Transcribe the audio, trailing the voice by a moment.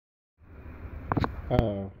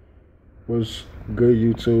Uh, was good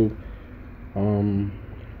YouTube. Um,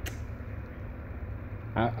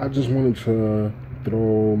 I just wanted to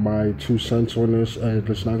throw my 2 cents on this, and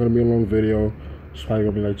it's not gonna be a long video. It's probably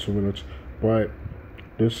gonna be like 2 minutes, but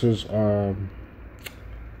this is okay.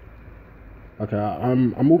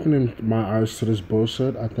 I'm opening my eyes to this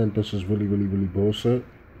bullshit. I think this is really bullshit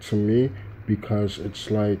to me because it's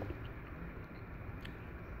like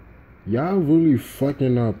y'all really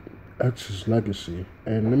fucking up X's legacy,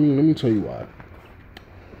 and let me tell you why.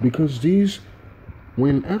 Because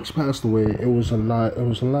when X passed away, it was a lot. It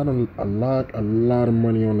was a lot of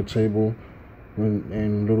money on the table.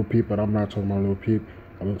 And Little Peep, but I'm not talking about Little Peep.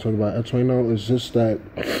 I'm talking about X right now. It's just that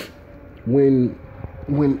when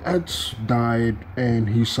X died and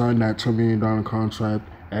he signed that $10 million contract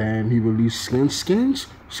and he released Skins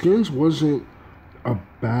wasn't a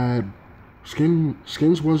bad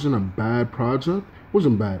Skins wasn't a bad project. It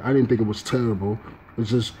wasn't bad. I didn't think it was terrible.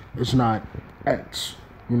 It's not X,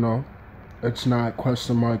 you know. It's not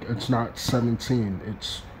question mark. It's not 17.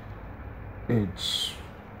 It's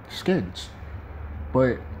Skins.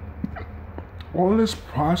 But all this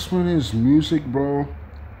prosperous music, bro,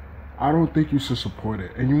 I don't think you should support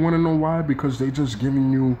it. And you want to know why? Because they just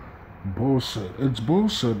giving you bullshit. It's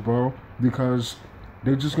bullshit, bro. Because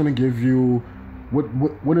they're just gonna give you what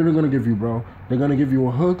are they gonna give you, bro? They're gonna give you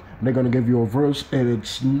a hook. They're gonna give you a verse, and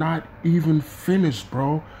it's not even finished,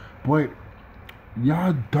 bro. But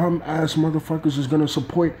y'all dumb ass motherfuckers is gonna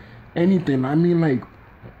support anything. I mean, like,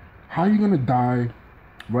 how you gonna die,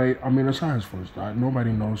 right? I mean, that's how his first died.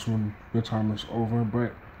 Nobody knows when your time is over.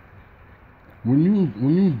 But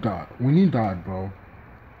when he died, bro,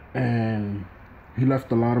 and he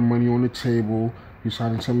left a lot of money on the table. He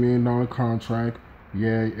signed a $10 million contract.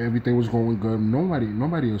 Yeah, everything was going good.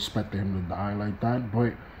 Nobody expected him to die like that.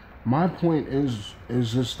 But my point is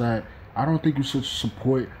just that I don't think you should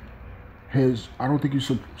support I don't think you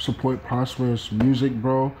should support prosperous music,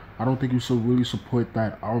 bro. I don't think you should really support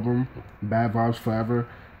that album, Bad Vibes Forever.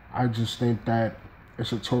 I just think that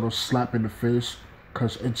it's a total slap in the face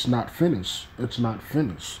because it's not finished. It's not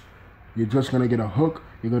finished. You're just gonna get a hook,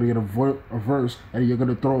 you're gonna get a verse, and you're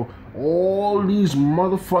gonna throw all these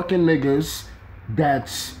motherfucking niggas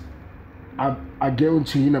that's I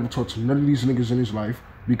guarantee he never talked to none of these niggas in his life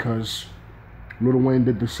because Lil Wayne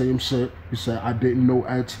did the same shit. He said, I didn't know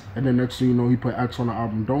X, and then next thing you know, he put X on the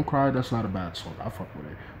album. Don't Cry, that's not a bad song. I fuck with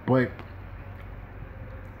it. But,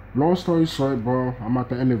 long story short, bro, I'm about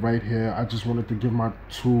to end it right here. I just wanted to give my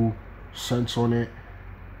 2 cents on it.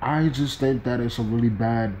 I just think that it's a really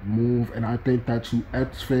bad move, and I think that you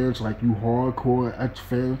X fans, like you hardcore X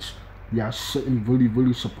fans, y'all shouldn't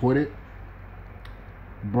really support it.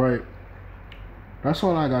 But, that's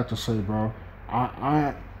all I got to say, bro.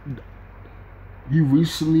 He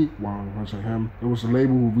recently, well, it wasn't him. It was a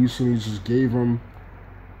label who recently just gave him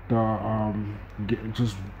the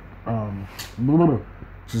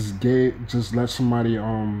just let somebody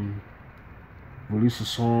release a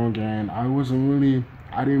song, and I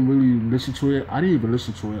didn't really listen to it. I didn't even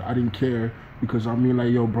listen to it. I didn't care because I mean,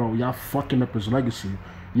 like, yo, bro, y'all fucking up his legacy.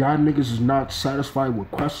 Y'all niggas is not satisfied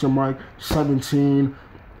with question mark 17,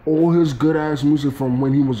 all his good ass music from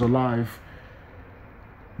when he was alive.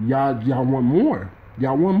 Y'all want more.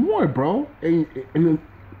 Y'all want more, bro. And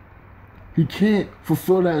he can't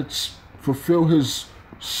fulfill his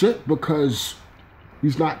shit because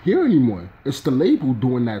he's not here anymore. It's the label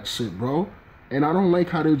doing that shit, bro. And I don't like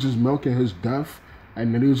how they're just milking his death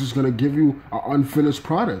and then they're just gonna give you an unfinished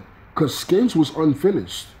product. Cause Skins was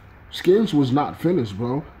unfinished. Skins was not finished,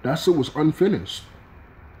 bro. That shit was unfinished.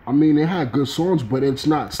 I mean, they had good songs, but it's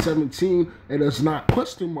not 17 and it's not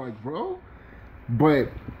question mark, bro. But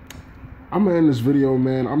I'm gonna end this video,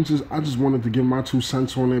 man. I just wanted to give my 2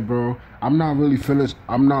 cents on it, bro. I'm not really finished.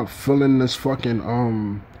 I'm not feeling this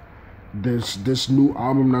fucking this new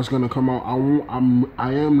album that's gonna come out.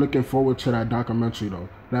 I am looking forward to that documentary though.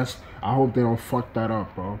 I hope they don't fuck that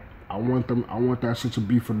up, bro. I want that shit to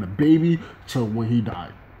be from the baby to when he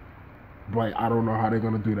died. But I don't know how they're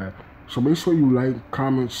gonna do that. So make sure you like,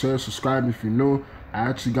 comment, share, subscribe if you're new. I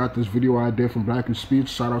actually got this video idea from Blackie Speech.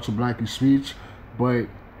 Shout out to Blackie Speech. But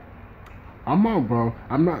I'm out, bro.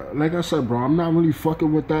 I'm not, like I said, bro, I'm not really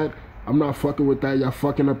fucking with that. I'm not fucking with that. Y'all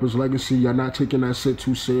fucking up his legacy. Y'all not taking that shit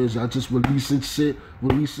too serious. Y'all just releasing shit.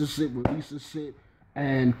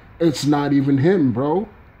 And it's not even him, bro.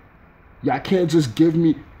 Y'all can't just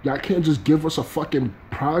give us a fucking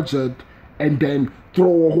project and then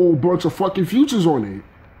throw a whole bunch of fucking futures on it.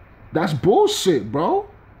 That's bullshit, bro.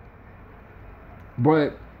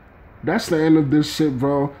 But that's the end of this shit,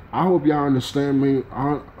 bro. I hope y'all understand me.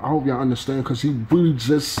 I hope y'all understand, because he really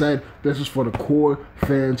just said this is for the core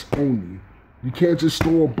fans only. You can't just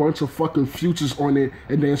throw a bunch of fucking futures on it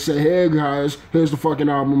and then say, hey guys, here's the fucking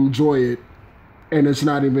album, enjoy it. And it's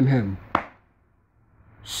not even him.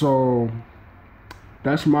 So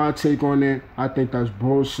that's my take on it. I think that's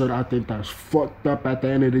bullshit. I think that's fucked up at the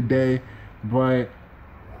end of the day. But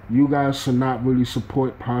you guys should not really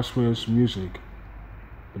support Prosperous music.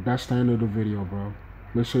 But that's the end of the video, bro.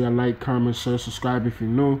 Make sure you like, comment, share, subscribe if you're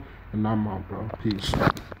new. And I'm out, bro. Peace.